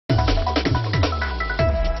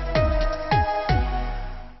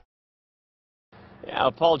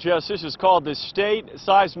Paul, Jess, this is called the State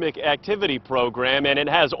Seismic Activity Program, and it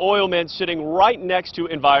has oilmen sitting right next to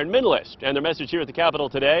environmentalists. And their message here at the Capitol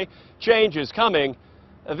today, change is coming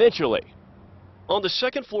eventually. On the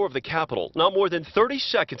second floor of the Capitol, not more than 30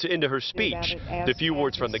 seconds into her speech, the few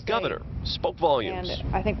words from the governor spoke volumes.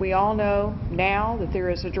 And I think we all know now that there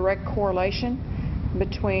is a direct correlation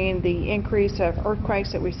between the increase of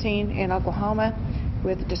earthquakes that we've seen in Oklahoma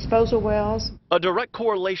with disposal wells. A direct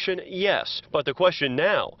correlation, yes, but the question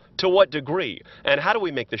now, to what degree, and how do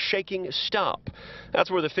we make the shaking stop? That's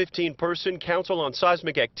where the 15-person Council on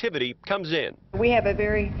Seismic Activity comes in. We have a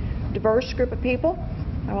very diverse group of people.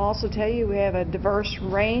 I'll also tell you we have a diverse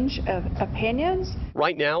range of opinions.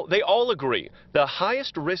 Right now, they all agree the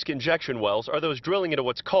highest risk injection wells are those drilling into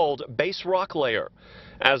what's called base rock layer.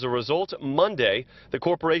 As a result, Monday, the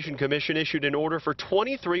Corporation Commission issued an order for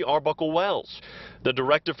 23 Arbuckle wells. The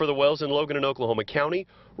directive for the wells in Logan and Oklahoma County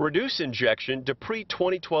reduce injection to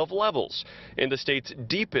pre-2012 levels in the state's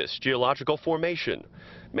deepest geological formation.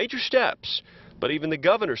 Major steps, but even the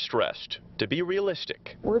governor stressed to be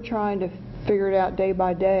realistic. We're trying to figure it out day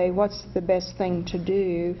by day. What's the best thing to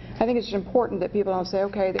do? I think it's important that people don't say,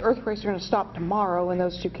 okay, the earthquakes are going to stop tomorrow in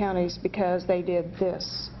those two counties because they did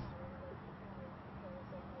this.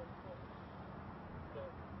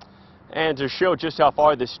 And to show just how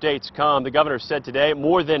far the state's come, the governor said today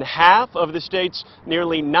more than half of the state's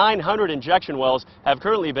nearly 900 injection wells have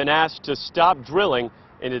currently been asked to stop drilling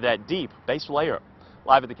into that deep base layer.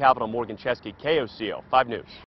 Live at the Capitol, Morgan Chesky, KOCO 5 News.